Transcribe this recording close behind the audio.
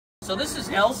So this is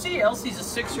Elsie. Elsie's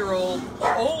a 6-year-old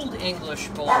Old English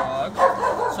Bulldog.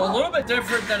 So a little bit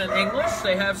different than an English.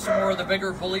 They have some more of the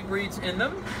bigger bully breeds in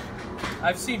them.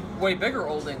 I've seen way bigger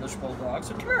Old English Bulldogs.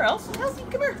 So come here, Elsie. Elsie,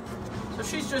 come here. So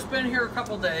she's just been here a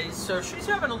couple days. So she's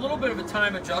having a little bit of a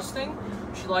time adjusting.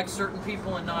 She likes certain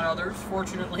people and not others.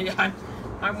 Fortunately,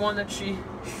 I'm one that she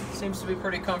seems to be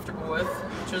pretty comfortable with,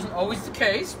 which isn't always the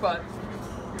case, but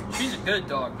she's a good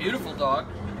dog, beautiful dog.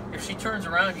 If she turns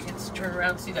around, you can turn around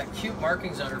and see that cute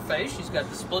markings on her face. She's got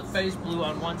the split face, blue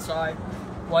on one side,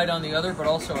 white on the other, but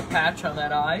also a patch on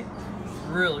that eye.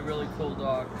 Really, really cool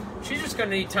dog. She's just going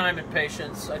to need time and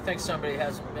patience. I think somebody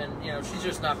hasn't been, she's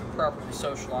just not been properly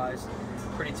socialized.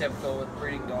 Pretty typical with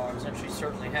breeding dogs, and she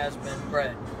certainly has been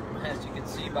bred, as you can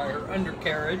see by her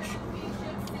undercarriage.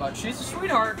 But she's a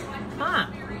sweetheart. Huh?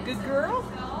 Good girl?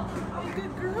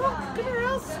 Good girl. Come here,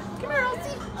 Elsie. Come here,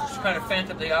 Elsie. She's kind of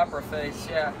Phantom of the Opera face,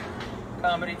 yeah.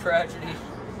 Comedy, tragedy.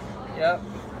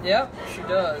 Yep, she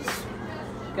does.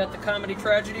 Got the comedy,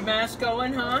 tragedy mask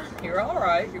going, huh? You're all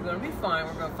right. You're going to be fine.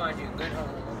 We're going to find you a good home,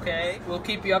 okay? We'll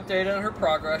keep you updated on her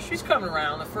progress. She's coming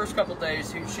around. The first couple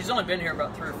days, she's only been here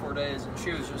about 3 or 4 days, and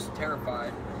she was just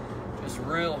terrified. Just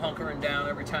real hunkering down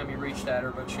every time you reached at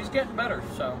her, but she's getting better,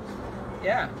 so...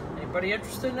 yeah, anybody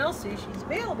interested in Elsie? She's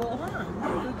available, huh?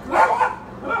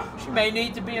 She may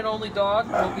need to be an only dog.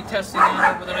 We'll be testing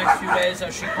on over the next few days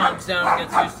as she calms down and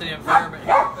gets used to the environment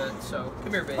here a bit. So,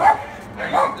 come here, baby. Are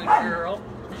you a good girl?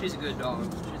 She's a good dog.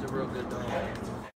 She's a real good dog.